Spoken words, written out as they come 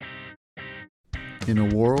In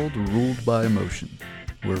a world ruled by emotion,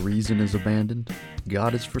 where reason is abandoned,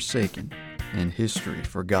 God is forsaken, and history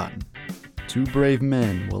forgotten, two brave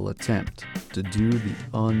men will attempt to do the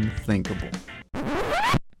unthinkable.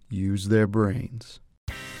 Use their brains.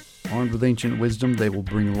 Armed with ancient wisdom, they will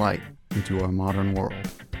bring light into our modern world.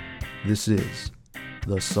 This is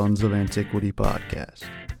the Sons of Antiquity podcast.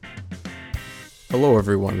 Hello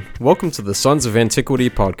everyone, welcome to the Sons of Antiquity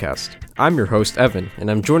podcast. I'm your host Evan,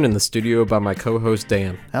 and I'm joined in the studio by my co-host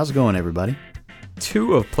Dan. How's it going, everybody?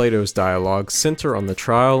 Two of Plato's dialogues center on the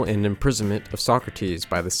trial and imprisonment of Socrates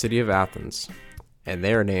by the city of Athens, and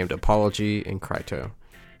they are named Apology and Crito.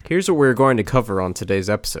 Here's what we're going to cover on today's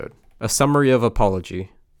episode: a summary of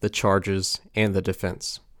Apology, the charges, and the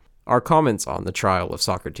defense, our comments on the trial of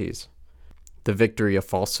Socrates, the victory of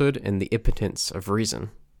falsehood and the impotence of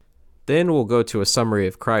reason. Then we'll go to a summary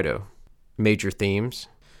of Crito, major themes,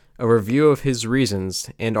 a review of his reasons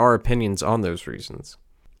and our opinions on those reasons,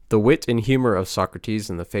 the wit and humor of Socrates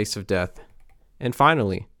in the face of death, and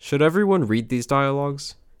finally, should everyone read these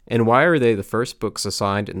dialogues? And why are they the first books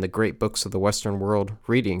assigned in the Great Books of the Western World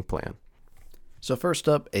reading plan? So first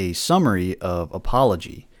up, a summary of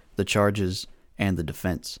Apology, the charges, and the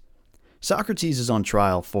defense. Socrates is on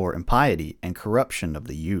trial for impiety and corruption of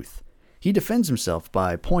the youth. He defends himself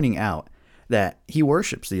by pointing out that he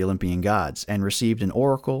worships the Olympian gods and received an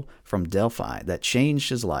oracle from Delphi that changed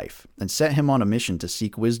his life and set him on a mission to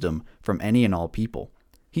seek wisdom from any and all people.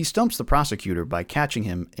 He stumps the prosecutor by catching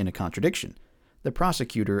him in a contradiction. The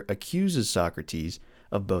prosecutor accuses Socrates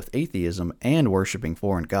of both atheism and worshiping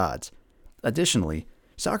foreign gods. Additionally,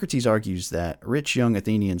 Socrates argues that rich young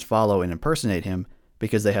Athenians follow and impersonate him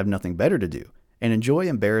because they have nothing better to do and enjoy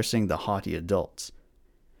embarrassing the haughty adults.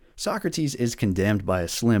 Socrates is condemned by a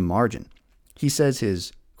slim margin. He says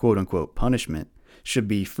his quote-unquote punishment should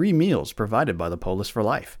be free meals provided by the polis for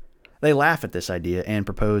life. They laugh at this idea and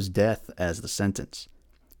propose death as the sentence.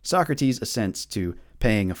 Socrates assents to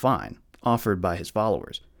paying a fine offered by his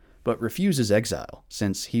followers, but refuses exile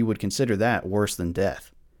since he would consider that worse than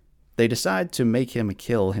death. They decide to make him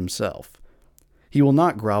kill himself. He will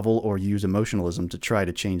not grovel or use emotionalism to try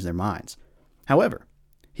to change their minds. However,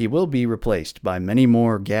 he will be replaced by many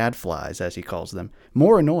more gadflies, as he calls them,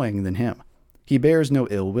 more annoying than him. He bears no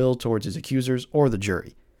ill will towards his accusers or the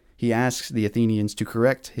jury. He asks the Athenians to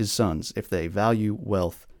correct his sons if they value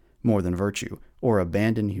wealth more than virtue or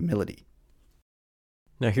abandon humility.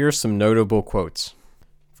 Now here are some notable quotes.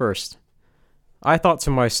 First, I thought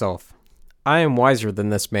to myself, I am wiser than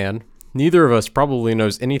this man. Neither of us probably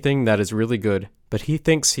knows anything that is really good, but he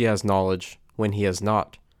thinks he has knowledge when he has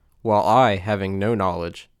not, while I, having no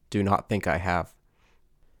knowledge, do not think I have.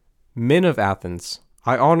 Men of Athens,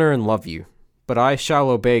 I honor and love you, but I shall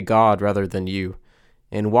obey God rather than you,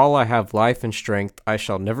 and while I have life and strength, I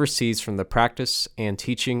shall never cease from the practice and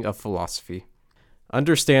teaching of philosophy.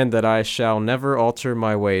 Understand that I shall never alter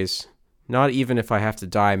my ways, not even if I have to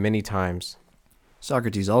die many times.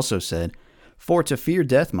 Socrates also said, For to fear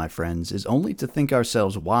death, my friends, is only to think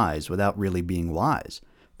ourselves wise without really being wise,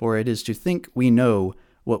 for it is to think we know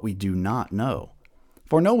what we do not know.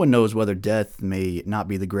 For no one knows whether death may not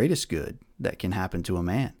be the greatest good that can happen to a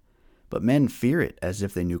man, but men fear it as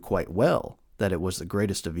if they knew quite well that it was the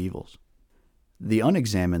greatest of evils. The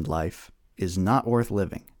unexamined life is not worth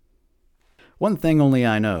living. One thing only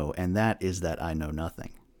I know, and that is that I know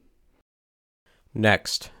nothing.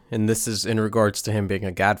 Next, and this is in regards to him being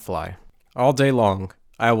a gadfly. All day long,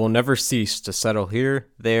 I will never cease to settle here,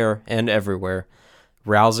 there, and everywhere,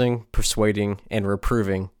 rousing, persuading, and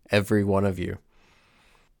reproving every one of you.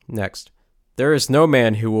 Next, there is no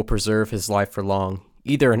man who will preserve his life for long,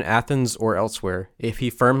 either in Athens or elsewhere, if he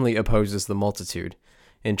firmly opposes the multitude,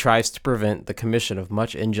 and tries to prevent the commission of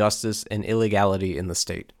much injustice and illegality in the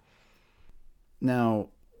state. Now,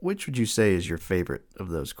 which would you say is your favorite of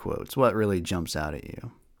those quotes? What really jumps out at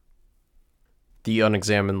you? The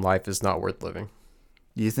unexamined life is not worth living.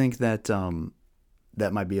 Do you think that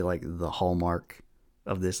that might be like the hallmark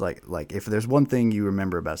of this? Like if there's one thing you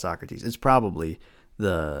remember about Socrates, it's probably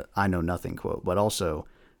the I know nothing quote, but also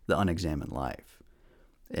the unexamined life.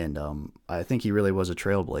 And I think he really was a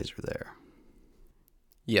trailblazer there.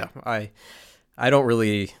 Yeah, I don't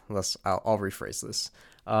really, I'll rephrase this.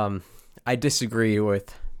 I disagree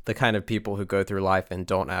with the kind of people who go through life and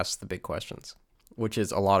don't ask the big questions, which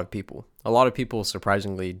is a lot of people. A lot of people,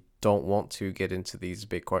 surprisingly, don't want to get into these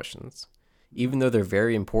big questions, even though they're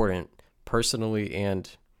very important personally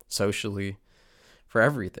and socially for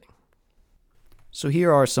everything. So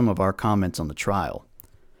here are some of our comments on the trial.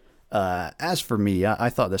 As for me, I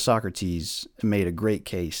thought that Socrates made a great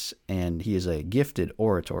case, and he is a gifted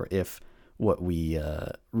orator if what we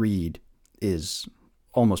read is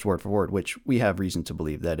almost word for word, which we have reason to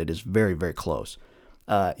believe that it is very, very close.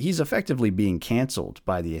 He's effectively being canceled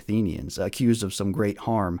by the Athenians, accused of some great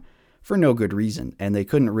harm for no good reason, and they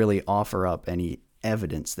couldn't really offer up any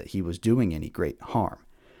evidence that he was doing any great harm.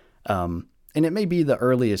 And it may be the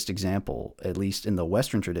earliest example, at least in the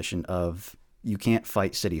Western tradition, of you can't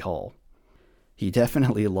fight City Hall. He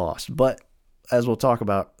definitely lost, but as we'll talk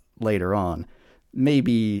about later on,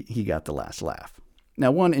 maybe he got the last laugh.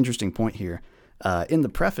 Now, one interesting point here, in the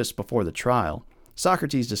preface before the trial,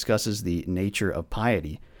 Socrates discusses the nature of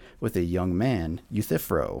piety with a young man,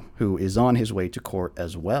 Euthyphro, who is on his way to court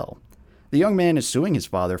as well. The young man is suing his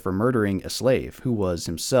father for murdering a slave, who was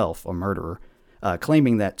himself a murderer,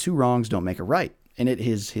 claiming that two wrongs don't make a right, and it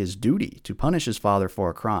is his duty to punish his father for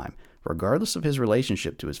a crime, regardless of his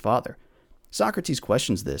relationship to his father. Socrates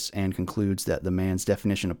questions this and concludes that the man's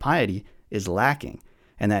definition of piety is lacking,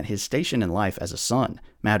 and that his station in life as a son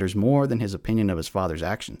matters more than his opinion of his father's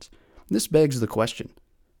actions. This begs the question,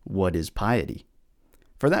 what is piety?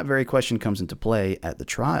 For that very question comes into play at the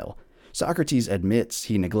trial. Socrates admits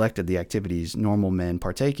he neglected the activities normal men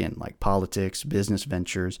partake in, like politics, business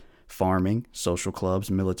ventures, farming, social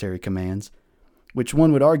clubs, military commands, which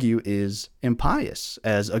one would argue is impious,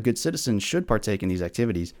 as a good citizen should partake in these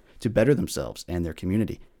activities to better themselves and their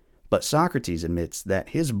community. But Socrates admits that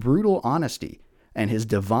his brutal honesty and his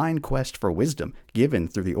divine quest for wisdom given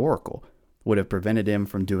through the oracle would have prevented him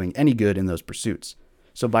from doing any good in those pursuits.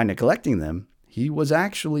 So by neglecting them, he was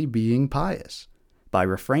actually being pious, by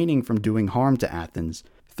refraining from doing harm to Athens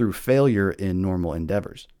through failure in normal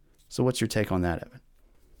endeavors. So what's your take on that, Evan?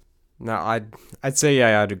 Now, I'd say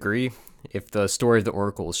yeah, I'd agree. If the story of the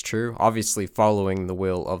oracle is true, obviously following the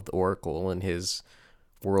will of the oracle and his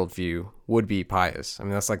worldview would be pious. I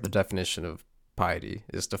mean, that's like the definition of piety,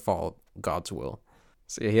 is to follow God's will.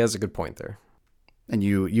 So yeah, he has a good point there. And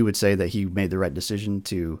you would say that he made the right decision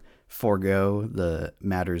to forego the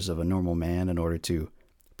matters of a normal man in order to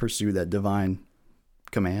pursue that divine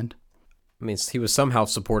command? I mean, he was somehow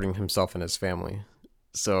supporting himself and his family.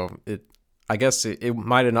 So I guess it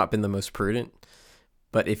might have not been the most prudent,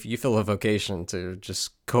 but if you feel a vocation to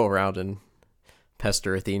just go around and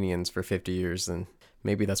pester Athenians for 50 years, then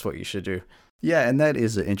maybe that's what you should do. Yeah, and that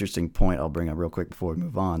is an interesting point I'll bring up real quick before we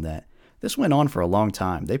move on, that this went on for a long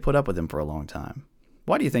time. They put up with him for a long time.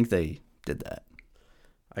 Why do you think they did that?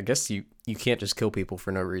 I guess you can't just kill people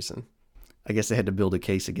for no reason. I guess they had to build a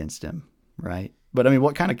case against him, right? But I mean,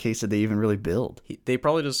 what kind of case did they even really build? They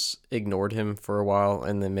probably just ignored him for a while,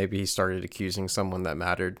 and then maybe he started accusing someone that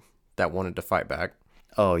mattered, that wanted to fight back.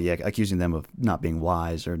 Oh, yeah, accusing them of not being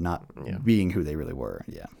wise or not being who they really were,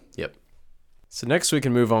 yeah. Yep. So next we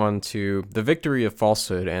can move on to the victory of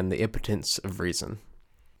falsehood and the impotence of reason.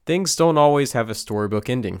 Things don't always have a storybook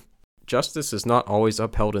ending. Justice is not always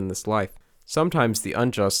upheld in this life. Sometimes the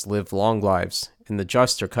unjust live long lives, and the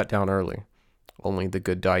just are cut down early. Only the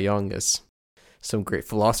good die young, as some great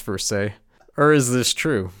philosophers say. Or is this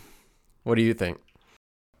true? What do you think?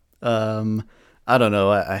 I don't know.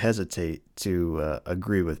 I hesitate to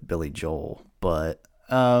agree with Billy Joel, but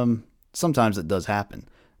sometimes it does happen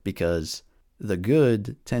because the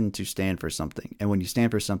good tend to stand for something. And when you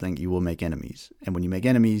stand for something, you will make enemies. And when you make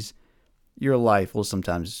enemies, your life will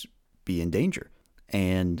sometimes be in danger.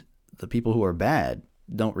 And the people who are bad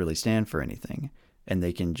don't really stand for anything. And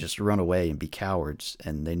they can just run away and be cowards.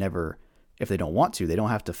 And they never, if they don't want to, they don't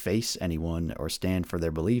have to face anyone or stand for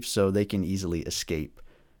their beliefs. So they can easily escape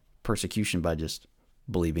persecution by just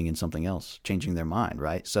believing in something else, changing their mind,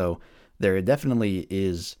 right? So there definitely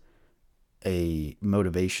is a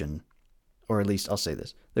motivation, or at least I'll say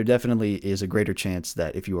this, there definitely is a greater chance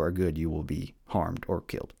that if you are good, you will be harmed or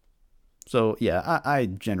killed. So yeah, I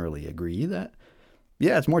generally agree that,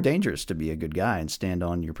 yeah, it's more dangerous to be a good guy and stand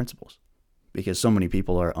on your principles because so many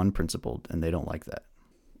people are unprincipled and they don't like that.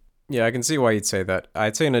 Yeah, I can see why you'd say that.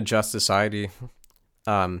 I'd say in a just society,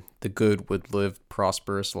 the good would live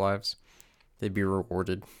prosperous lives. They'd be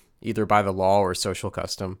rewarded either by the law or social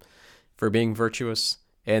custom for being virtuous,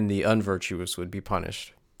 and the unvirtuous would be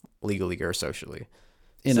punished legally or socially.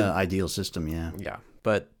 In an ideal system, yeah. Yeah,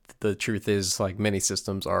 but the truth is, like, many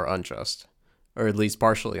systems are unjust, or at least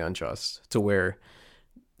partially unjust, to where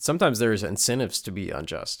sometimes there's incentives to be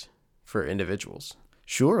unjust for individuals.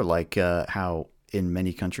 Sure, like how in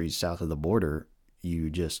many countries south of the border,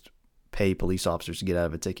 you just pay police officers to get out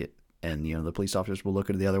of a ticket, and the police officers will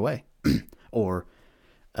look at it the other way. Or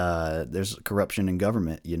there's corruption in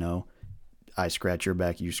government. I scratch your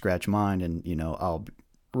back, you scratch mine, and I'll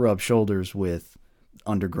rub shoulders with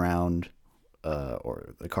underground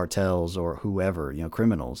or the cartels or whoever,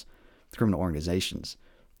 criminal organizations.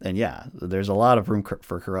 And yeah, there's a lot of room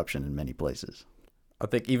for corruption in many places. I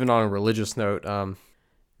think even on a religious note,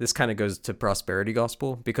 this kind of goes to prosperity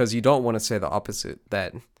gospel, because you don't want to say the opposite,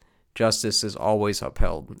 that justice is always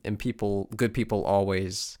upheld and good people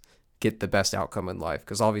always get the best outcome in life,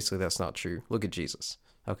 because obviously that's not true. Look at Jesus.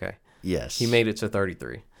 Okay. Yes. He made it to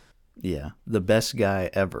 33. Yeah. The best guy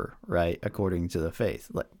ever, right? According to the faith.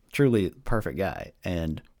 Like, truly perfect guy.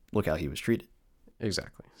 And look how he was treated.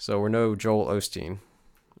 Exactly. So we're no Joel Osteen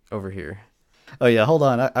over here. Oh, yeah. Hold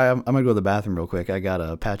on. I'm going to go to the bathroom real quick. I got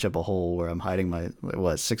to patch up a hole where I'm hiding my,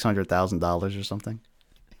 $600,000 or something?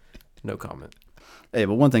 No comment. Hey,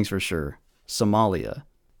 but one thing's for sure. Somalia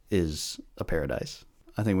is a paradise.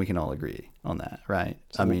 I think we can all agree on that, right?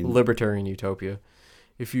 I mean, libertarian utopia.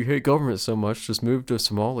 If you hate government so much, just move to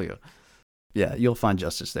Somalia. Yeah, you'll find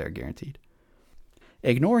justice there, guaranteed.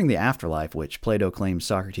 Ignoring the afterlife, which Plato claims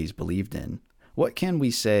Socrates believed in, what can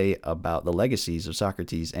we say about the legacies of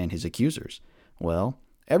Socrates and his accusers? Well,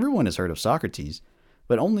 everyone has heard of Socrates,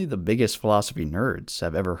 but only the biggest philosophy nerds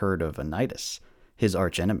have ever heard of Anytus, his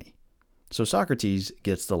archenemy. So Socrates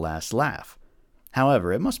gets the last laugh.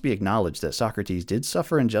 However, it must be acknowledged that Socrates did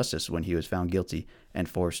suffer injustice when he was found guilty and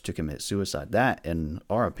forced to commit suicide. That, in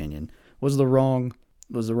our opinion, was the wrong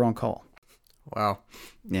call. Wow.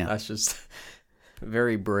 Yeah. That's just a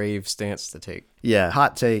very brave stance to take. Yeah,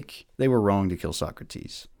 hot take. They were wrong to kill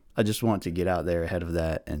Socrates. I just want to get out there ahead of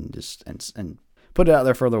that and just and put it out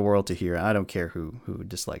there for the world to hear. I don't care who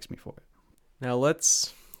dislikes me for it. Now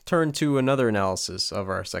let's turn to another analysis of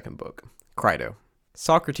our second book, Crito.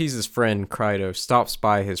 Socrates' friend Crito stops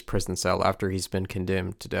by his prison cell after he's been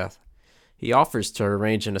condemned to death. He offers to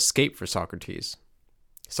arrange an escape for Socrates.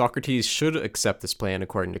 Socrates should accept this plan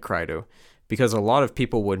according to Crito, because a lot of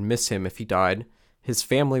people would miss him if he died, his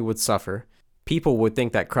family would suffer, people would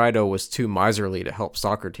think that Crito was too miserly to help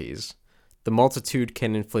Socrates, the multitude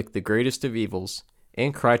can inflict the greatest of evils,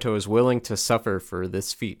 and Crito is willing to suffer for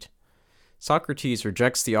this feat. Socrates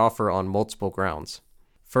rejects the offer on multiple grounds.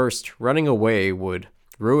 First, running away would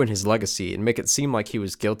ruin his legacy and make it seem like he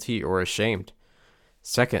was guilty or ashamed.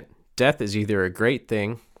 Second, death is either a great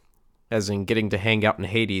thing, as in getting to hang out in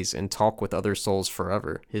Hades and talk with other souls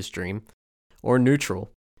forever, his dream, or neutral,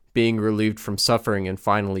 being relieved from suffering and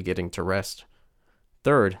finally getting to rest.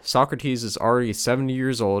 Third, Socrates is already 70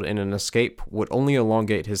 years old and an escape would only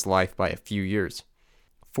elongate his life by a few years.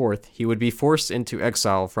 Fourth, he would be forced into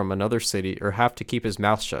exile from another city or have to keep his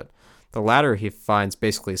mouth shut. The latter he finds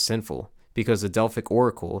basically sinful, because the Delphic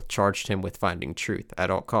oracle charged him with finding truth at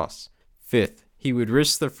all costs. Fifth, he would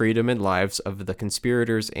risk the freedom and lives of the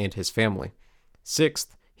conspirators and his family.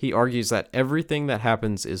 Sixth, he argues that everything that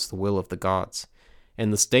happens is the will of the gods,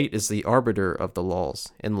 and the state is the arbiter of the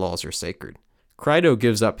laws, and laws are sacred. Crito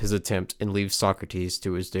gives up his attempt and leaves Socrates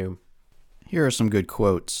to his doom. Here are some good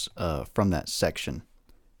quotes from that section.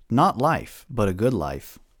 Not life, but a good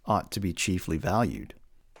life, ought to be chiefly valued.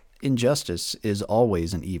 Injustice is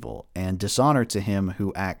always an evil, and dishonor to him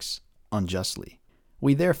who acts unjustly.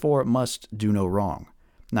 We therefore must do no wrong,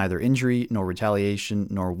 neither injury nor retaliation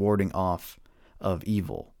nor warding off of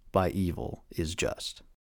evil by evil is just.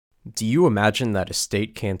 Do you imagine that a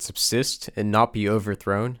state can subsist and not be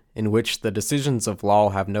overthrown, in which the decisions of law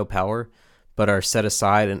have no power, but are set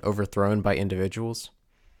aside and overthrown by individuals?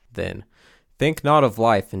 Then, think not of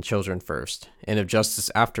life and children first, and of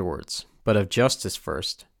justice afterwards, but of justice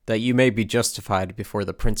first, that you may be justified before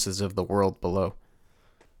the princes of the world below.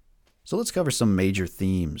 So let's cover some major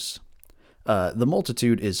themes. The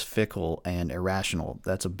multitude is fickle and irrational.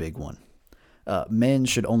 That's a big one. Men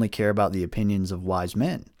should only care about the opinions of wise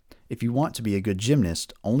men. If you want to be a good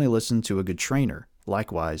gymnast, only listen to a good trainer.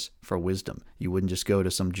 Likewise, for wisdom. You wouldn't just go to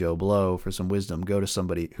some Joe Blow for some wisdom. Go to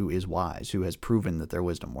somebody who is wise, who has proven that their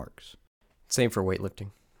wisdom works. Same for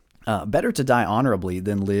weightlifting. Better to die honorably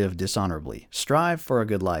than live dishonorably. Strive for a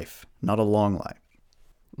good life, not a long life.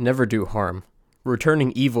 Never do harm.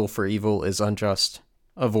 Returning evil for evil is unjust.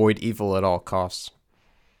 Avoid evil at all costs.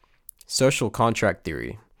 Social contract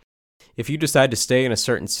theory. If you decide to stay in a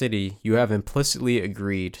certain city, you have implicitly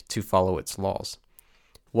agreed to follow its laws.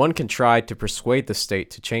 One can try to persuade the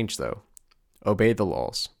state to change, though. Obey the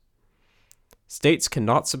laws. States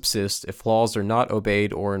cannot subsist if laws are not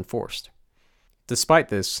obeyed or enforced. Despite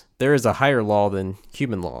this, there is a higher law than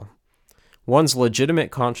human law. One's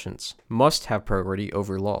legitimate conscience must have priority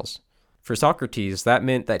over laws. For Socrates, that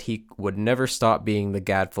meant that he would never stop being the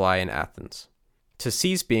gadfly in Athens. To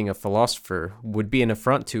cease being a philosopher would be an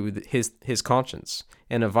affront to his conscience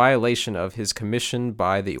and a violation of his commission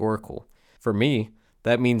by the oracle. For me,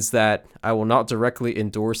 that means that I will not directly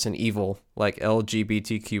endorse an evil like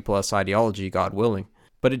LGBTQ+ ideology, God willing,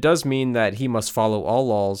 But it does mean that he must follow all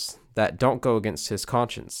laws that don't go against his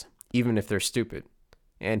conscience, even if they're stupid.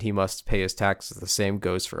 And he must pay his taxes. The same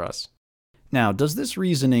goes for us. Now, does this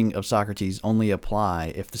reasoning of Socrates only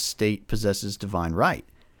apply if the state possesses divine right?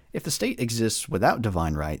 If the state exists without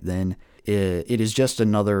divine right, then it is just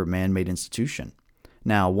another man-made institution.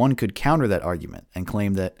 Now, one could counter that argument and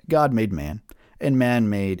claim that God made man, and man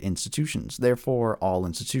made institutions. Therefore, all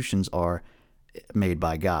institutions are made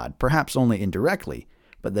by God, perhaps only indirectly,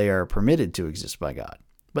 but they are permitted to exist by God.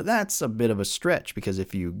 But that's a bit of a stretch, because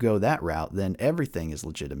if you go that route, then everything is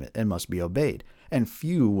legitimate and must be obeyed. And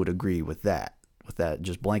few would agree with that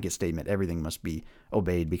just blanket statement, everything must be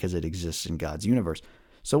obeyed because it exists in God's universe.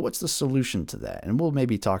 So what's the solution to that? And we'll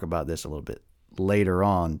maybe talk about this a little bit later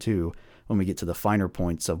on, too, when we get to the finer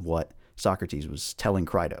points of what Socrates was telling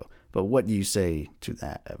Crito. But what do you say to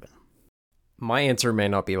that, Evan? My answer may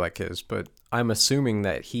not be like his, but I'm assuming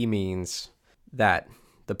that he means that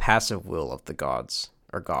the passive will of the gods,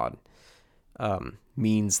 or God,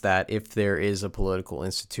 means that if there is a political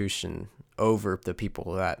institution over the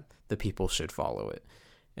people, that the people should follow it.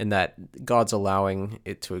 And that God's allowing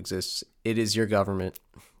it to exist. It is your government.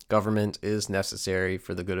 Government is necessary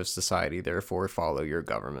for the good of society, therefore follow your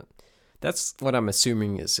government. That's what I'm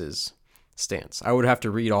assuming is his stance. I would have to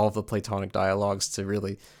read all of the Platonic dialogues to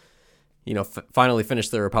really, finally finish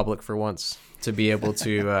the Republic for once, to be able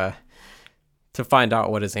to to find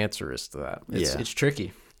out what his answer is to that. It's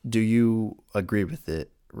tricky. Do you agree with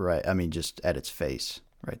it? Right. I mean, just at its face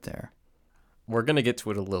right there. We're going to get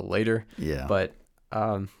to it a little later. Yeah. But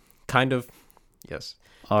kind of, yes.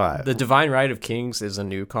 All right. The divine right of kings is a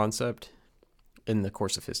new concept in the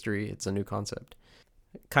course of history. It's a new concept.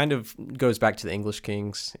 It kind of goes back to the English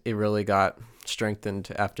kings. It really got strengthened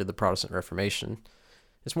after the Protestant Reformation.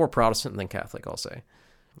 It's more Protestant than Catholic, I'll say.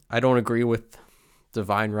 I don't agree with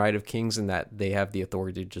divine right of kings in that they have the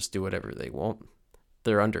authority to just do whatever they want.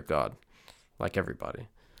 They're under God, like everybody.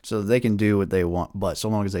 So they can do what they want, but so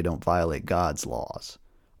long as they don't violate God's laws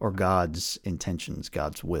or God's intentions,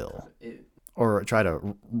 God's will, or try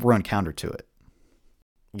to run counter to it.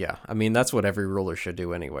 Yeah, I mean, that's what every ruler should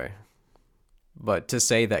do anyway. But to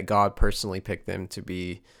say that God personally picked them to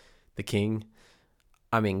be the king,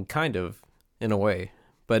 I mean, kind of, in a way,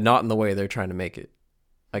 but not in the way they're trying to make it,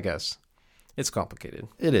 I guess. It's complicated.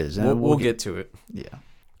 It is. We'll get to it. Yeah.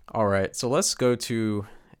 All right, so let's go to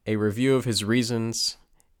a review of his reasons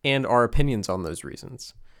and our opinions on those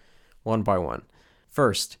reasons, one by one.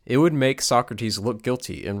 First, it would make Socrates look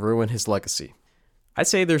guilty and ruin his legacy. I'd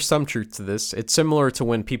say there's some truth to this. It's similar to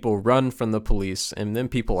when people run from the police and then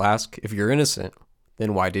people ask, if you're innocent,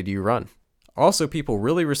 then why did you run? Also, people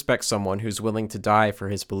really respect someone who's willing to die for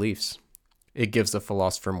his beliefs. It gives the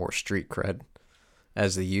philosopher more street cred,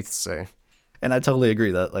 as the youth say. And I totally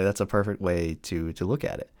agree that that's a perfect way to look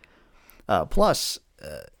at it. Plus,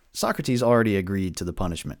 Socrates already agreed to the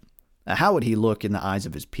punishment. How would he look in the eyes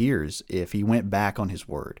of his peers if he went back on his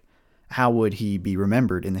word? How would he be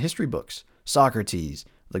remembered in the history books? Socrates,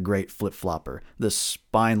 the great flip-flopper, the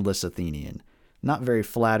spineless Athenian. Not very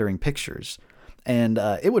flattering pictures. And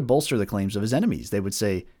it would bolster the claims of his enemies. They would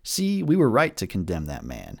say, see, we were right to condemn that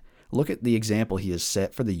man. Look at the example he has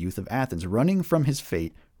set for the youth of Athens, running from his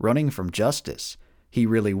fate, running from justice. He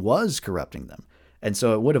really was corrupting them. And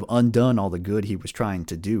so it would have undone all the good he was trying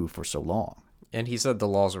to do for so long. And he said the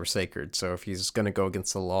laws were sacred, so if he's going to go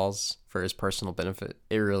against the laws for his personal benefit,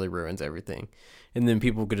 it really ruins everything. And then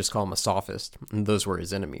people could just call him a sophist, and those were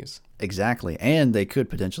his enemies. Exactly. And they could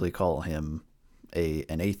potentially call him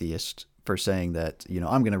an atheist for saying that,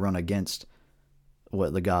 I'm going to run against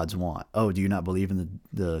what the gods want. Oh, do you not believe in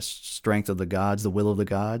the strength of the gods, the will of the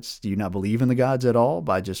gods? Do you not believe in the gods at all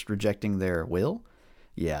by just rejecting their will?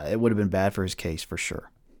 Yeah, it would have been bad for his case for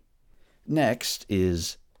sure. Next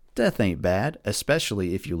is death ain't bad,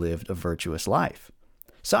 especially if you lived a virtuous life.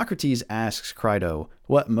 Socrates asks Crito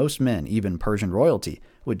what most men, even Persian royalty,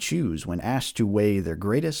 would choose when asked to weigh their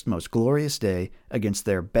greatest, most glorious day against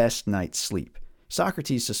their best night's sleep.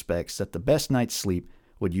 Socrates suspects that the best night's sleep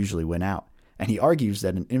would usually win out, and he argues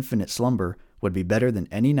that an infinite slumber would be better than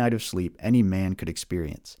any night of sleep any man could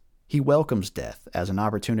experience. He welcomes death as an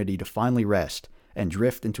opportunity to finally rest and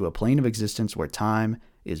drift into a plane of existence where time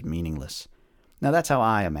is meaningless. Now that's how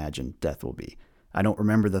I imagine death will be. I don't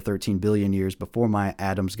remember the 13 billion years before my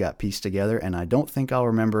atoms got pieced together, and I don't think I'll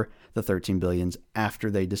remember the 13 billions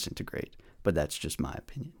after they disintegrate, but that's just my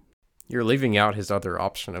opinion. You're leaving out his other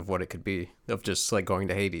option of what it could be, of just like going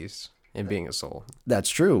to Hades and being a soul. That's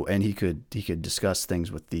true, and he could discuss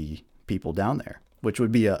things with the people down there, which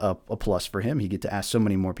would be a plus for him. He'd get to ask so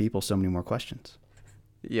many more people so many more questions.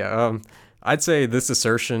 Yeah, I'd say this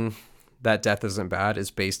assertion that death isn't bad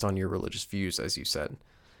is based on your religious views, as you said.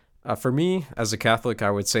 For me, as a Catholic,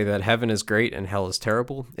 I would say that heaven is great and hell is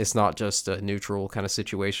terrible. It's not just a neutral kind of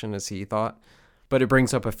situation, as he thought. But it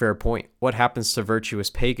brings up a fair point. What happens to virtuous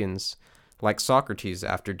pagans like Socrates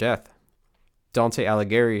after death? Dante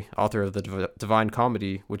Alighieri, author of the Divine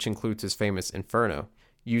Comedy, which includes his famous Inferno,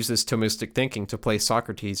 uses Thomistic thinking to place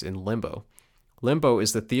Socrates in limbo. Limbo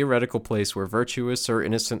is the theoretical place where virtuous or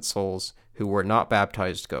innocent souls who were not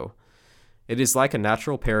baptized go. It is like a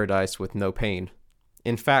natural paradise with no pain.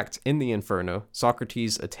 In fact, in the Inferno,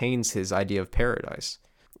 Socrates attains his idea of paradise,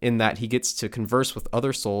 in that he gets to converse with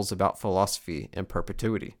other souls about philosophy and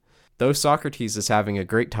perpetuity. Though Socrates is having a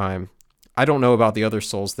great time, I don't know about the other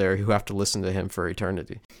souls there who have to listen to him for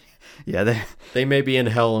eternity. Yeah, They may be in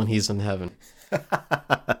hell and he's in heaven.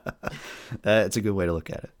 that's a good way to look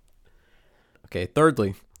at it. Okay,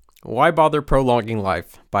 thirdly, why bother prolonging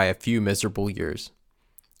life by a few miserable years?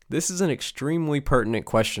 This is an extremely pertinent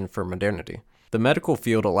question for modernity. The medical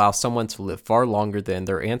field allows someone to live far longer than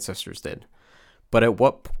their ancestors did. But at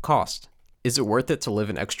what cost? Is it worth it to live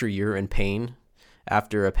an extra year in pain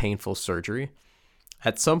after a painful surgery?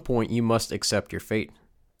 At some point, you must accept your fate.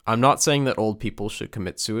 I'm not saying that old people should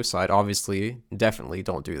commit suicide. Obviously, definitely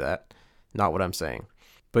don't do that. Not what I'm saying.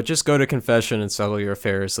 But just go to confession and settle your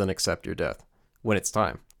affairs, then accept your death when it's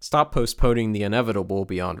time. Stop postponing the inevitable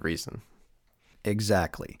beyond reason.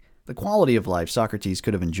 Exactly. The quality of life Socrates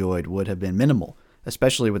could have enjoyed would have been minimal,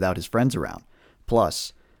 especially without his friends around.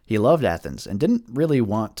 Plus, he loved Athens and didn't really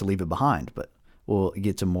want to leave it behind, but we'll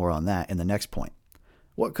get to more on that in the next point.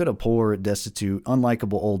 What could a poor, destitute,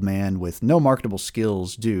 unlikable old man with no marketable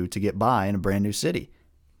skills do to get by in a brand new city?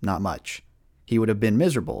 Not much. He would have been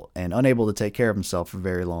miserable and unable to take care of himself for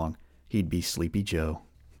very long. He'd be Sleepy Joe.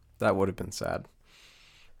 That would have been sad.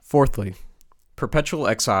 Fourthly, perpetual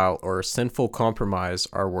exile or sinful compromise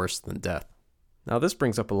are worse than death. Now, this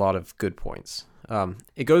brings up a lot of good points.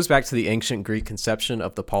 It goes back to the ancient Greek conception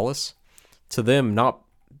of the polis. To them,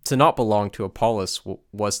 to not belong to a polis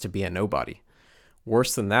was to be a nobody.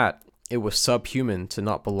 Worse than that, it was subhuman to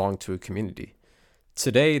not belong to a community.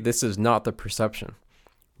 Today, this is not the perception.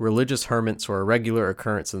 Religious hermits were a regular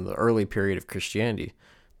occurrence in the early period of Christianity,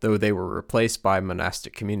 though they were replaced by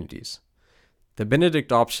monastic communities. The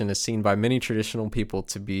Benedict option is seen by many traditional people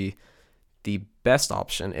to be the best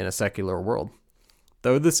option in a secular world.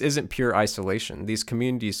 Though this isn't pure isolation, these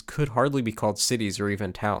communities could hardly be called cities or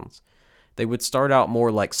even towns. They would start out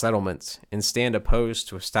more like settlements and stand opposed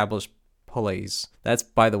to established polis. That's,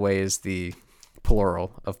 by the way, is the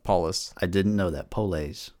plural of polis. I didn't know that.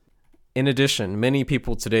 Polis. In addition, many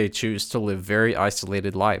people today choose to live very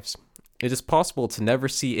isolated lives. It is possible to never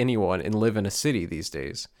see anyone and live in a city these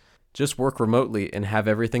days. Just work remotely and have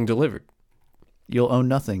everything delivered. You'll own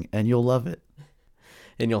nothing, and you'll love it.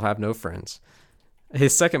 And you'll have no friends.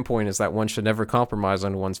 His second point is that one should never compromise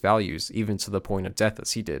on one's values, even to the point of death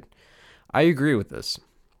as he did. I agree with this.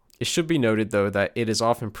 It should be noted, though, that it is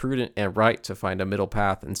often prudent and right to find a middle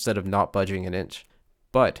path instead of not budging an inch.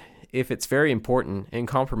 But if it's very important and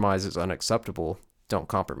compromise is unacceptable, don't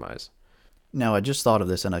compromise. Now, I just thought of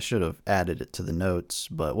this, and I should have added it to the notes,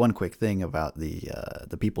 but one quick thing about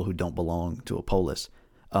the people who don't belong to a polis.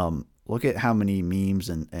 Look at how many memes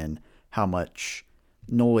and how much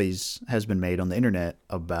noise has been made on the internet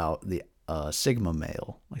about the Sigma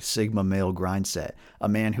male, like Sigma male grind set, a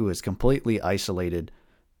man who is completely isolated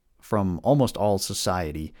from almost all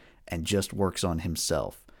society and just works on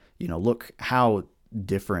himself. You know, look how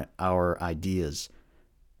different our ideas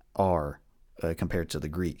are compared to the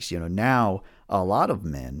Greeks. You know, now a lot of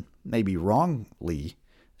men, maybe wrongly,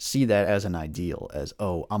 see that as an ideal, as,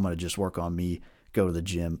 oh, I'm going to just work on me, go to the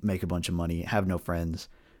gym, make a bunch of money, have no friends.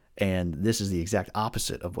 And this is the exact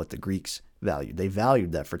opposite of what the Greeks valued. They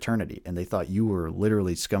valued that fraternity, and they thought you were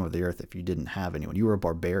literally scum of the earth if you didn't have anyone. You were a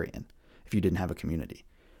barbarian if you didn't have a community.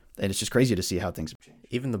 And it's just crazy to see how things have changed.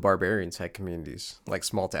 Even the barbarians had communities, like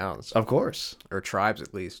small towns. Of course. Or tribes,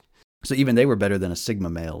 at least. So even they were better than a Sigma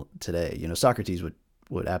male today. You know, Socrates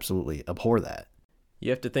would absolutely abhor that. You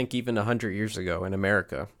have to think even 100 years ago in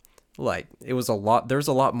America, like, there's a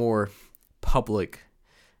lot more public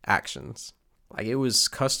actions. Like, it was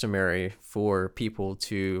customary for people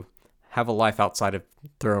to have a life outside of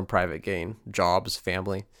their own private gain, jobs,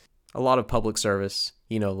 family, a lot of public service,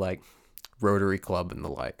 you know, like Rotary Club and the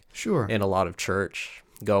like. Sure. And a lot of church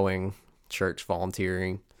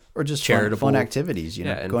volunteering. Or just charitable fun activities, you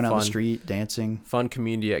know, and going out on the fun- street, dancing. Fun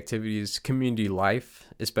community activities, community life,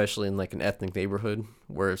 especially in like an ethnic neighborhood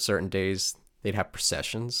where certain days they'd have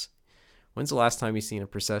processions. When's the last time you seen a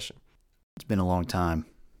procession? It's been a long time.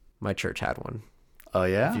 My church had one Oh,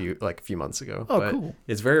 yeah? a few months ago. Oh, but cool.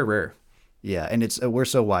 It's very rare. Yeah, and it's we're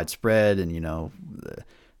so widespread, and the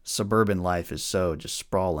suburban life is so just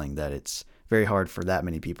sprawling that it's very hard for that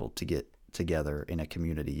many people to get together in a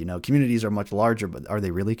community. Communities are much larger, but are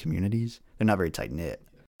they really communities? They're not very tight knit.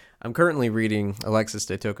 I'm currently reading Alexis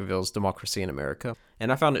de Tocqueville's Democracy in America,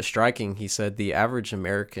 and I found it striking. He said the average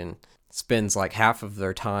American spends like half of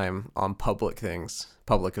their time on public things,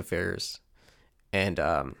 public affairs. And this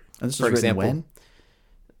for was written example, when?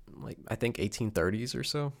 like I think 1830s or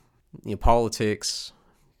so. Politics,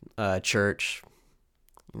 church,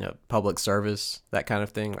 public service, that kind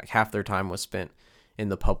of thing. Like half their time was spent in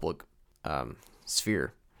the public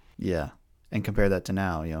sphere. Yeah, and compare that to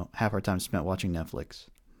now. Half our time spent watching Netflix.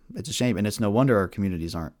 It's a shame, and it's no wonder our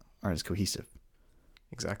communities aren't as cohesive.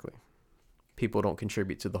 Exactly. People don't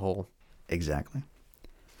contribute to the whole. Exactly.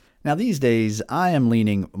 Now, these days, I am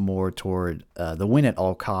leaning more toward the win at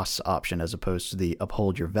all costs option as opposed to the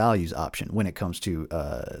uphold your values option when it comes to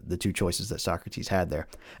the two choices that Socrates had there.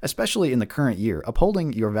 Especially in the current year,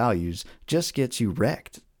 upholding your values just gets you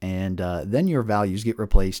wrecked, and then your values get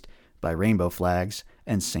replaced by rainbow flags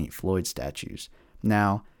and St. Floyd statues.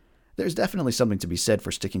 Now, there's definitely something to be said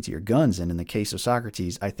for sticking to your guns, and in the case of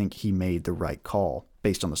Socrates, I think he made the right call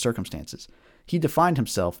based on the circumstances. He defined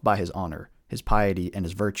himself by his honor, his piety, and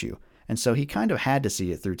his virtue, and so he kind of had to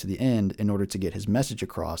see it through to the end in order to get his message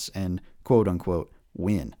across and quote-unquote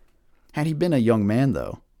win. Had he been a young man,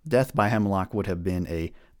 though, death by hemlock would have been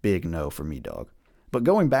a big no for me, dog. But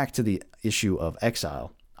going back to the issue of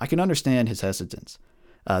exile, I can understand his hesitance.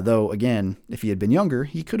 Though, again, if he had been younger,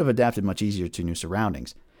 he could have adapted much easier to new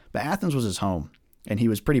surroundings. But Athens was his home, and he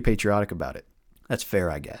was pretty patriotic about it. That's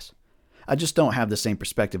fair, I guess. I just don't have the same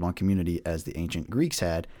perspective on community as the ancient Greeks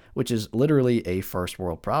had, which is literally a first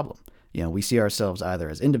world problem. We see ourselves either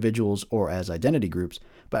as individuals or as identity groups,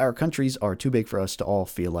 but our countries are too big for us to all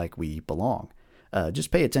feel like we belong.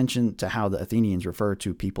 Just pay attention to how the Athenians refer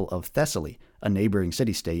to people of Thessaly, a neighboring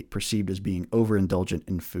city-state perceived as being overindulgent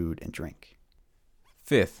in food and drink.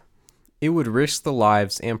 Fifth, it would risk the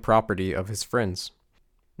lives and property of his friends.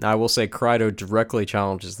 Now, I will say Crito directly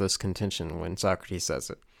challenges this contention when Socrates says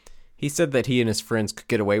it. He said that he and his friends could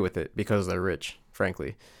get away with it because they're rich,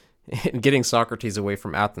 frankly. And getting Socrates away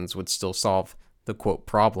from Athens would still solve the, quote,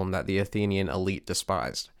 problem that the Athenian elite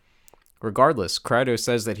despised. Regardless, Crito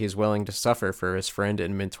says that he is willing to suffer for his friend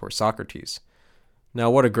and mentor Socrates. Now,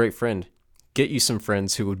 what a great friend. Get you some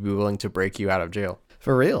friends who would be willing to break you out of jail.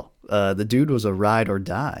 For real. The dude was a ride or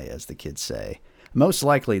die, as the kids say. Most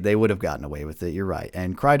likely, they would have gotten away with it, you're right,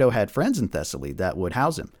 and Crito had friends in Thessaly that would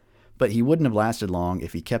house him. But he wouldn't have lasted long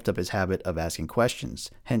if he kept up his habit of asking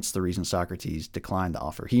questions, hence the reason Socrates declined the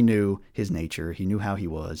offer. He knew his nature, he knew how he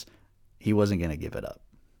was. He wasn't going to give it up.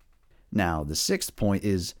 Now, the sixth point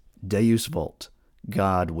is Deus vult.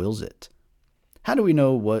 God wills it. How do we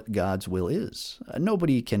know what God's will is?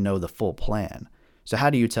 Nobody can know the full plan. So how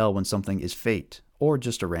do you tell when something is fate or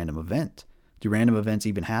just a random event? Do random events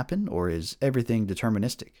even happen, or is everything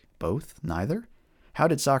deterministic? Both? Neither? How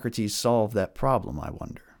did Socrates solve that problem, I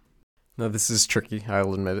wonder? Now, this is tricky,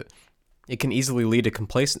 I'll admit it. It can easily lead to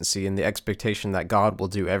complacency in the expectation that God will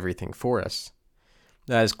do everything for us.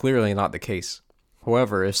 That is clearly not the case.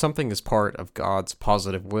 However, if something is part of God's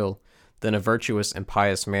positive will, then a virtuous and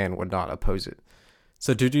pious man would not oppose it.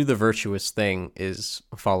 So to do the virtuous thing is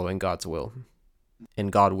following God's will.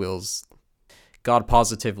 And God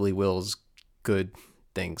positively wills good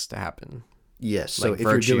things to happen. Yes, so like if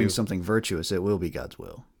virtue. You're doing something virtuous, it will be God's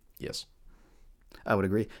will. Yes. I would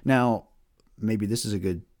agree. Now, maybe this is a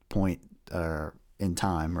good point in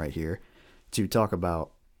time right here to talk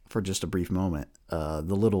about, for just a brief moment, the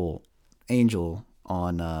little angel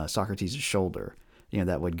on Socrates' shoulder,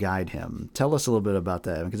 that would guide him. Tell us a little bit about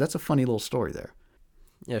that, because that's a funny little story there.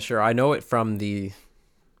 Yeah, sure. I know it from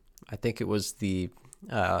I think it was the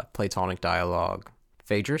Platonic dialogue,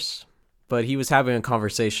 Phaedrus. But he was having a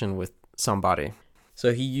conversation with somebody.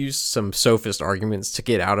 So he used some sophist arguments to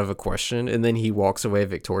get out of a question, and then he walks away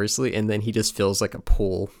victoriously, and then he just feels like a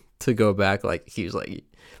pull to go back. Like he's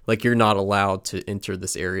like you're not allowed to enter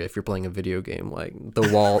this area if you're playing a video game. Like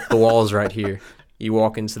the wall is right here. You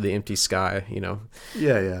walk into the empty sky,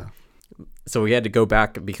 Yeah. So he had to go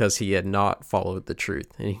back because he had not followed the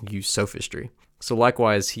truth, and he used sophistry. So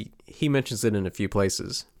likewise, he mentions it in a few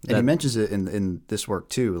places. And he mentions it in this work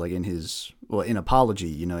too, like in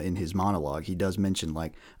Apology, in his monologue, he does mention,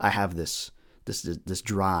 like, I have this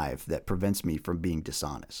drive that prevents me from being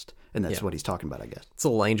dishonest. And that's what he's talking about, I guess. It's a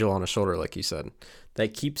little angel on his shoulder, like you said,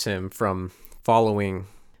 that keeps him from following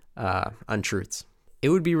untruths. It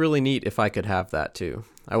would be really neat if I could have that too.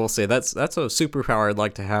 I will say that's a superpower I'd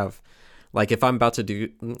like to have. Like if I'm about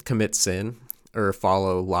to commit sin or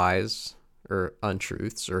follow lies or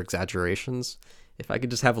untruths or exaggerations. If I could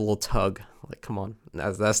just have a little tug, like, come on,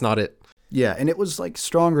 that's not it. Yeah, and it was like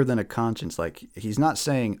stronger than a conscience. Like, he's not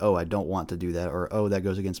saying, oh, I don't want to do that, or oh, that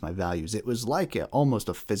goes against my values. It was like almost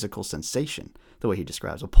a physical sensation, the way he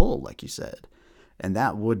describes a pull, like you said. And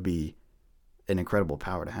that would be an incredible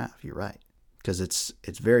power to have. You're right. Because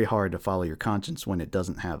it's very hard to follow your conscience when it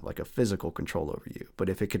doesn't have like a physical control over you. But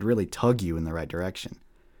if it could really tug you in the right direction,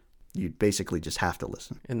 you basically just have to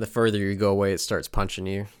listen. And the further you go away, it starts punching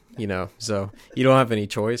you, so you don't have any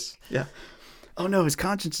choice. Yeah. Oh no, his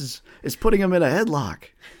conscience is putting him in a headlock.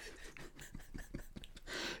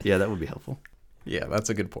 Yeah, that would be helpful. Yeah, that's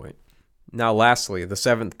a good point. Now, lastly, the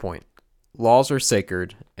 7th point. Laws are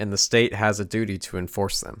sacred, and the state has a duty to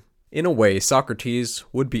enforce them. In a way, Socrates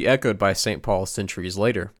would be echoed by St. Paul centuries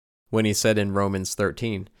later, when he said in Romans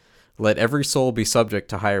 13, "Let every soul be subject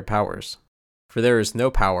to higher powers. For there is no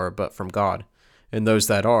power but from God, and those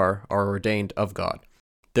that are ordained of God.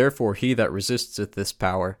 Therefore he that resisteth this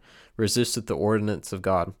power resisteth the ordinance of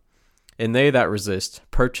God. And they that resist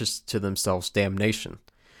purchase to themselves damnation.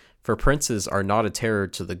 For princes are not a terror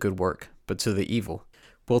to the good work, but to the evil.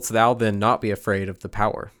 Wilt thou then not be afraid of the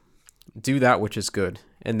power? Do that which is good,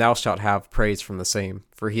 and thou shalt have praise from the same,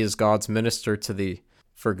 for he is God's minister to thee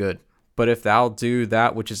for good. But if thou do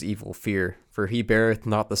that which is evil, fear, for he beareth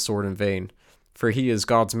not the sword in vain, for he is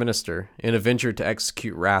God's minister, an avenger to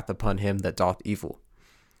execute wrath upon him that doth evil.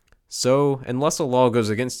 So, unless a law goes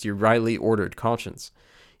against your rightly ordered conscience,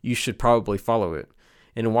 you should probably follow it.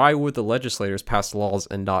 And why would the legislators pass laws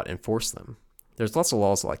and not enforce them? There's lots of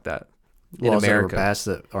laws like that. Laws that were passed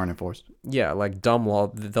that aren't enforced. Yeah, like dumb law.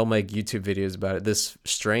 They'll make YouTube videos about it. This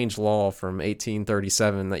strange law from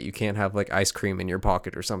 1837 that you can't have like ice cream in your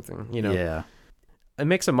pocket or something, Yeah. It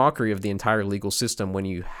makes a mockery of the entire legal system when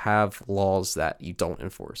you have laws that you don't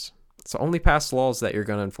enforce. So only pass laws that you're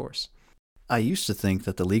going to enforce. I used to think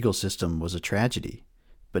that the legal system was a tragedy,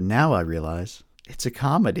 but now I realize it's a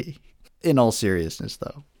comedy. In all seriousness,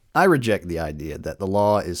 though, I reject the idea that the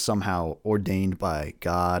law is somehow ordained by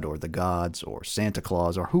God or the gods or Santa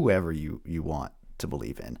Claus or whoever you want to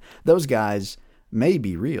believe in. Those guys may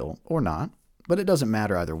be real or not, but it doesn't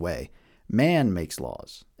matter either way. Man makes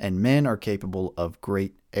laws, and men are capable of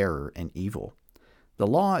great error and evil. The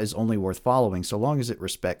law is only worth following so long as it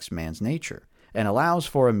respects man's nature and allows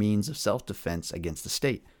for a means of self-defense against the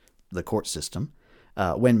state, the court system,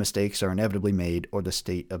 when mistakes are inevitably made or the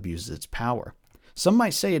state abuses its power. Some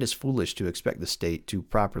might say it is foolish to expect the state to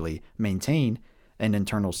properly maintain an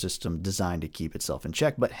internal system designed to keep itself in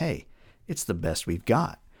check, but hey, it's the best we've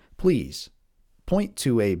got. Please, point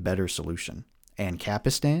to a better solution.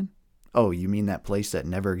 Ancapistan? Oh, you mean that place that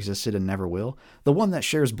never existed and never will? The one that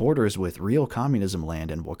shares borders with real communism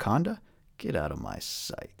land in Wakanda? Get out of my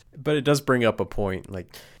sight. But it does bring up a point,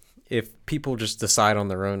 like, if people just decide on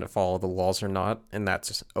their own to follow the laws or not, and that's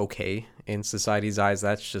just okay in society's eyes,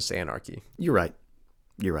 that's just anarchy. You're right.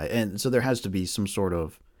 And so there has to be some sort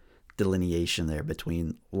of delineation there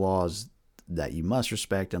between laws that you must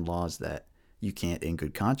respect and laws that you can't in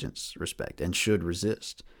good conscience respect and should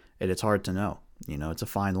resist. And it's hard to know. It's a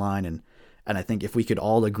fine line. And I think if we could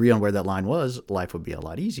all agree on where that line was, life would be a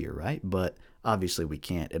lot easier, right? But obviously we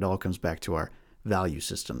can't. It all comes back to our value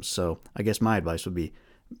systems. So I guess my advice would be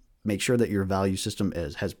make sure that your value system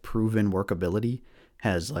has proven workability,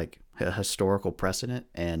 has like a historical precedent,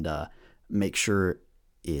 and make sure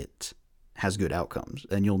it has good outcomes.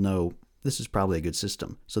 And you'll know this is probably a good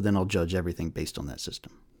system. So then I'll judge everything based on that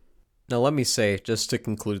system. Now let me say, just to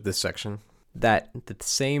conclude this section, that the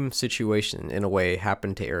same situation in a way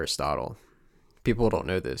happened to Aristotle. People don't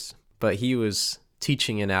know this, but he was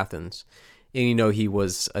teaching in Athens, and he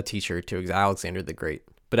was a teacher to Alexander the Great.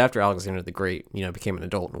 But after Alexander the Great, became an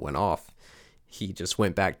adult and went off, he just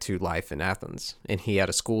went back to life in Athens, and he had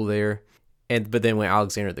a school there. But then when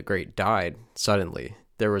Alexander the Great died, suddenly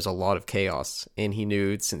there was a lot of chaos, and he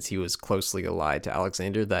knew, since he was closely allied to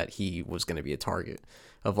Alexander, that he was going to be a target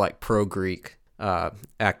of like pro-Greek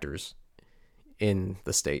actors in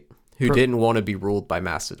the state who didn't want to be ruled by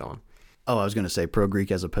Macedon. Oh, I was going to say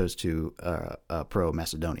pro-Greek as opposed to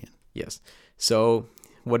pro-Macedonian. Yes. So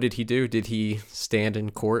what did he do? Did he stand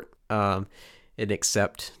in court and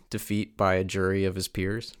accept defeat by a jury of his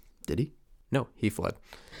peers? Did he? No, he fled.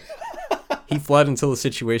 He fled until the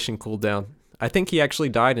situation cooled down. I think he actually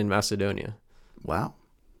died in Macedonia. Wow.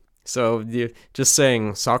 So just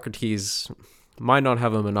saying, Socrates might not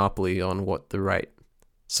have a monopoly on what the right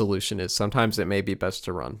solution is. Sometimes it may be best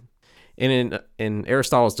to run. And in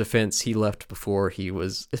Aristotle's defense, he left before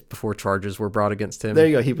charges were brought against him. There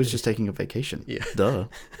you go. He was just taking a vacation. Yeah. Duh.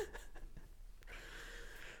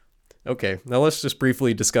 Okay, now let's just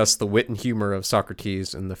briefly discuss the wit and humor of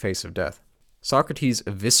Socrates in the face of death. Socrates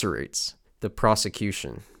eviscerates the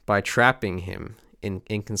prosecution by trapping him in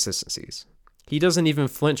inconsistencies. He doesn't even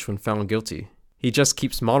flinch when found guilty. He just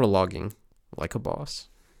keeps monologuing like a boss.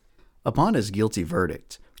 Upon his guilty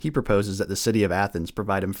verdict, he proposes that the city of Athens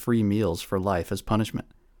provide him free meals for life as punishment.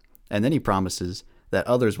 And then he promises that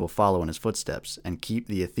others will follow in his footsteps and keep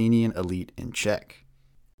the Athenian elite in check.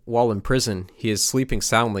 While in prison, he is sleeping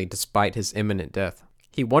soundly despite his imminent death.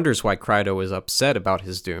 He wonders why Crito is upset about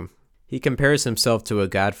his doom. He compares himself to a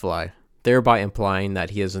gadfly, thereby implying that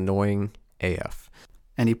he is annoying AF.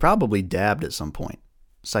 And he probably dabbed at some point.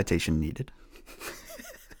 Citation needed.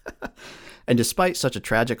 And despite such a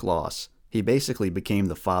tragic loss, he basically became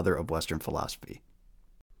the father of Western philosophy.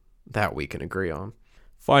 That we can agree on.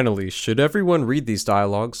 Finally, should everyone read these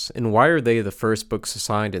dialogues, and why are they the first books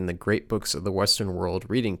assigned in the Great Books of the Western World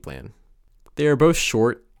reading plan? They are both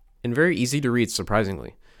short and very easy to read,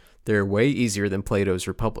 surprisingly. They are way easier than Plato's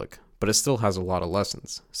Republic, but it still has a lot of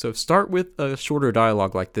lessons. So start with a shorter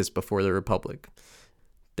dialogue like this before the Republic.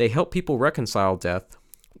 They help people reconcile death,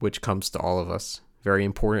 which comes to all of us. Very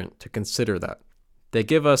important to consider that. They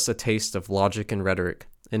give us a taste of logic and rhetoric,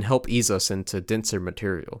 and help ease us into denser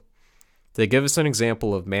material. They give us an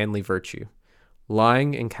example of manly virtue.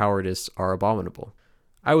 Lying and cowardice are abominable.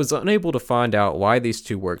 I was unable to find out why these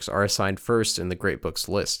two works are assigned first in the Great Books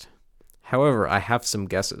list. However, I have some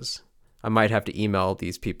guesses. I might have to email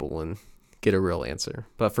these people and get a real answer,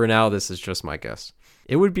 but for now this is just my guess.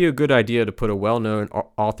 It would be a good idea to put a well-known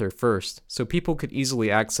author first, so people could easily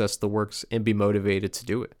access the works and be motivated to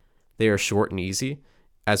do it. They are short and easy,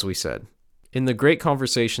 as we said. In the Great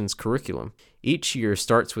Conversations curriculum, each year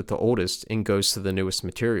starts with the oldest and goes to the newest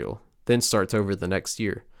material, then starts over the next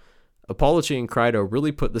year. Apology and Crito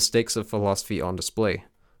really put the stakes of philosophy on display.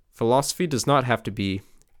 Philosophy does not have to be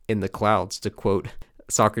in the clouds, to quote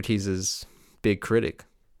Socrates' big critic.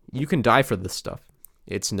 You can die for this stuff.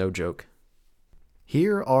 It's no joke.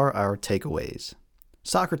 Here are our takeaways.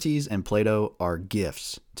 Socrates and Plato are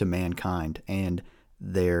gifts to mankind, and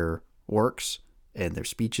their works and their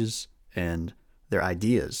speeches and their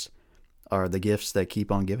ideas are the gifts that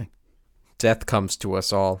keep on giving. Death comes to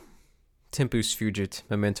us all. Tempus fugit,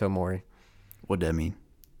 memento mori. What'd that mean?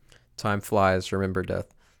 Time flies, remember death.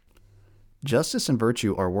 Justice and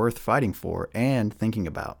virtue are worth fighting for and thinking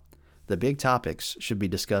about. The big topics should be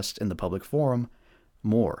discussed in the public forum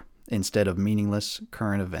more instead of meaningless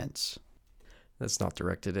current events. That's not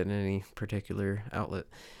directed at any particular outlet.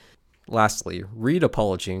 Lastly, read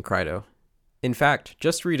Apology and Crito. In fact,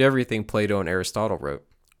 just read everything Plato and Aristotle wrote.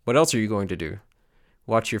 What else are you going to do?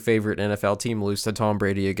 Watch your favorite NFL team lose to Tom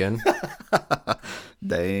Brady again?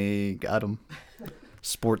 They got him.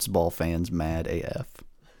 Sports ball fans mad AF.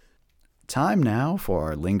 Time now for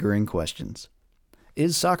our lingering questions.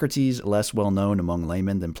 Is Socrates less well known among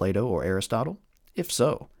laymen than Plato or Aristotle? If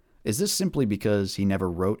so, is this simply because he never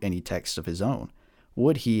wrote any texts of his own?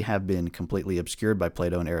 Would he have been completely obscured by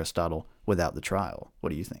Plato and Aristotle without the trial?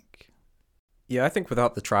 What do you think? Yeah, I think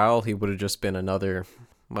without the trial, he would have just been another,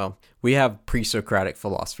 well, we have pre-Socratic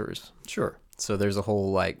philosophers. Sure. So there's a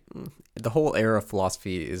whole, the whole era of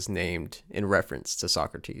philosophy is named in reference to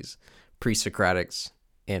Socrates, pre-Socratics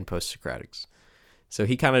and post-Socratics. So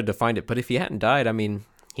he kind of defined it. But if he hadn't died, I mean,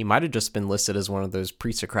 he might have just been listed as one of those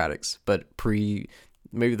pre-Socratics, but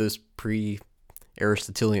maybe those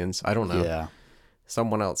pre-Aristotelians. I don't know. Yeah.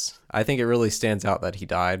 Someone else. I think it really stands out that he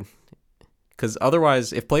died. Because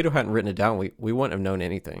otherwise, if Plato hadn't written it down, we wouldn't have known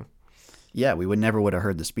anything. Yeah, we never would have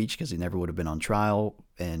heard the speech because he never would have been on trial.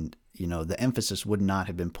 And, the emphasis would not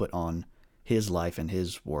have been put on his life and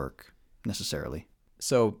his work necessarily.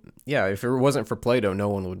 So, yeah, if it wasn't for Plato, no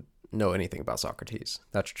one would know anything about Socrates.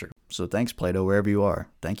 That's true. So thanks, Plato, wherever you are.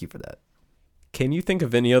 Thank you for that. Can you think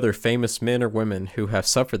of any other famous men or women who have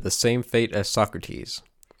suffered the same fate as Socrates?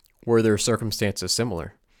 Were their circumstances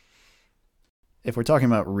similar? If we're talking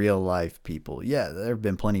about real life people, yeah, there have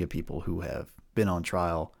been plenty of people who have been on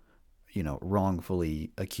trial,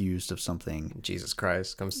 wrongfully accused of something. Jesus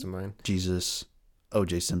Christ comes to mind. Jesus,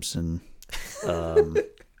 O.J. Simpson,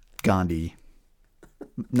 Gandhi,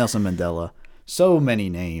 Nelson Mandela, so many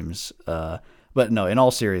names. But no, in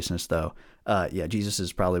all seriousness, though, Jesus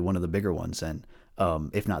is probably one of the bigger ones, and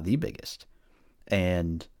if not the biggest.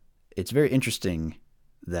 And it's very interesting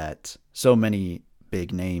that so many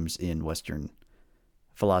big names in Western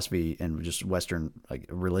philosophy and just Western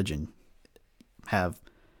religion have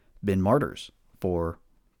been martyrs for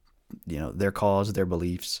their cause, their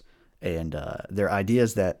beliefs, and their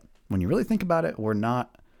ideas that, when you really think about it, were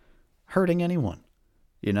not hurting anyone.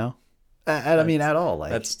 I mean, at all.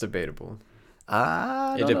 That's debatable.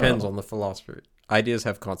 It depends on the philosopher. Ideas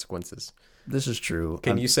have consequences. This is true.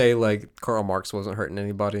 Can you say, like, Karl Marx wasn't hurting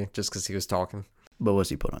anybody just because he was talking? But was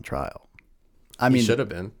he put on trial? He should have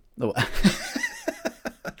been.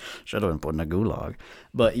 Should have been put in a gulag.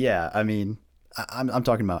 But yeah, I mean, I'm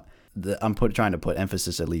talking about trying to put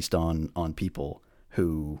emphasis at least on people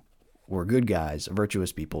who were good guys,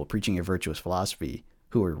 virtuous people preaching a virtuous philosophy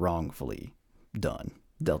who were wrongfully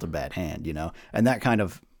dealt a bad hand, and that kind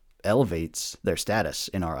of elevates their status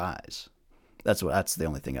in our eyes. That's the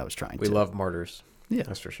only thing I was trying to. We love martyrs. Yeah,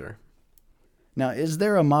 that's for sure. Now, is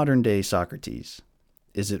there a modern day Socrates?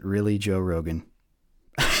 Is it really Joe Rogan?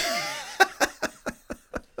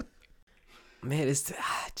 Man,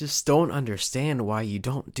 I just don't understand why you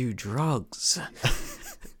don't do drugs.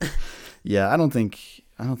 Yeah, I don't think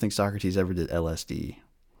Socrates ever did LSD.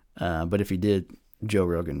 But if he did, Joe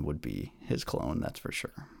Rogan would be his clone, that's for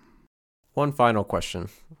sure. One final question.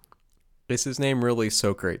 Is his name really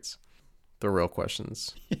Socrates? The real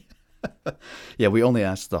questions. Yeah, we only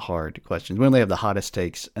ask the hard questions. We only have the hottest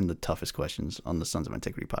takes and the toughest questions on the Sons of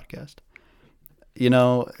Antiquity podcast.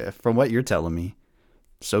 From what you're telling me,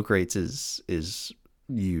 Socrates is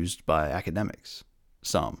used by academics.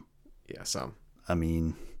 Some. Yeah, some. I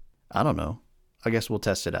mean, I don't know. I guess we'll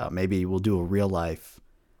test it out. Maybe we'll do a real life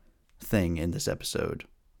thing in this episode.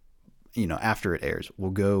 After it airs,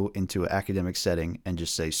 we'll go into an academic setting and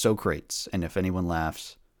just say Socrates. And if anyone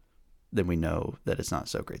laughs, then we know that it's not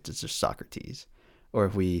Socrates, it's just Socrates. Or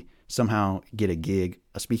if we somehow get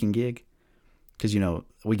a speaking gig, because,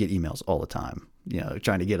 we get emails all the time,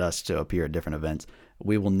 trying to get us to appear at different events,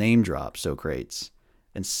 we will name drop Socrates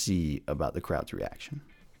and see about the crowd's reaction.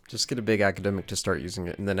 Just get a big academic to start using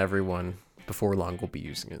it, and then everyone before long will be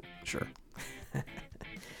using it. Sure. Do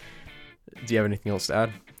you have anything else to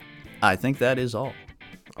add? I think that is all.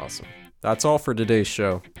 Awesome. That's all for today's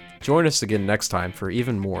show. Join us again next time for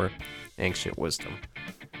even more ancient wisdom.